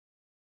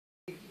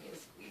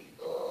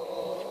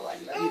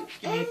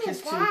Give me a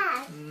kiss too.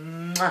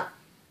 Mwah.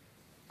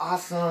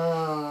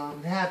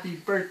 Awesome. Happy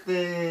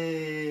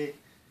birthday.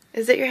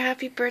 Is it your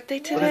happy birthday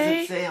today? What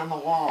does it say on the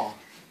wall?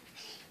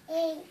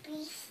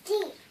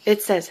 ABC.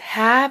 It says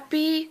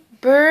happy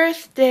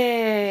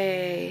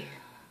birthday.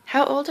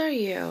 How old are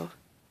you?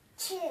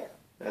 2.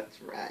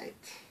 That's right.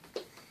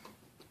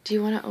 Do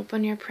you want to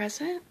open your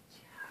present?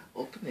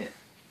 Open it.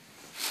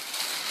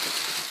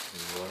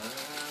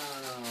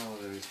 Wow.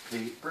 There's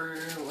paper.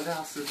 What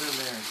else is in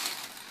there?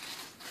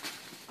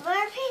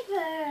 More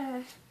paper.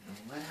 And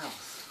what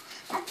else?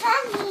 A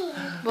bunny.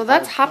 Well,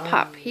 that's Oh, Hop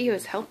Hop. bunny. He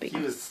was helping.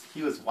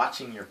 He was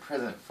watching your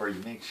present for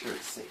you. Make sure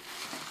it's safe.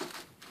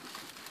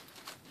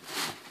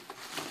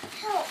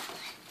 Help.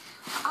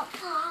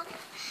 Pop.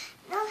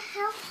 No,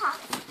 help, Pop.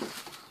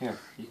 Here,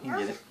 you can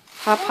get it.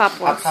 Hop Hop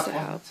wants Hop, to Hop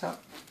help. wants help.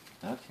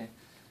 Okay.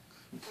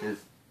 He says,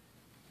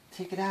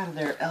 take it out of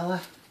there,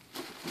 Ella.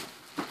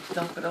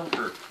 Dump it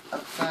over,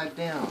 upside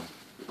down.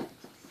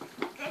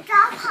 Good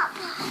job,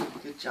 Papa.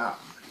 Good job.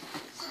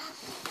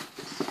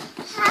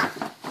 Help.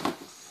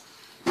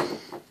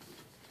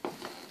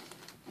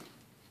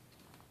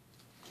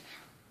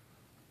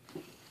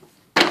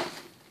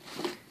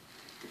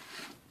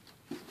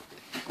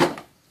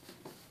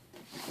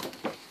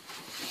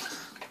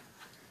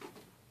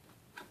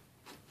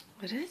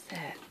 What is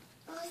it?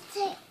 We'll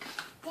take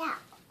that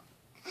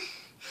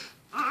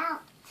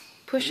out.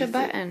 Push What a is it?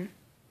 button.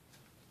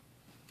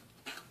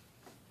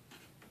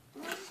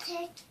 We'll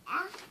take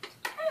out.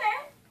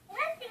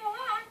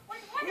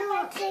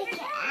 No, take it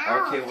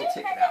out. Okay, we'll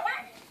take it out.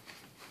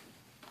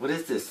 What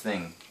is this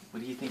thing? What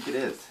do you think it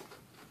is?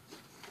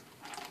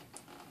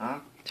 Huh?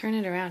 Turn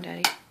it around,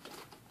 Daddy.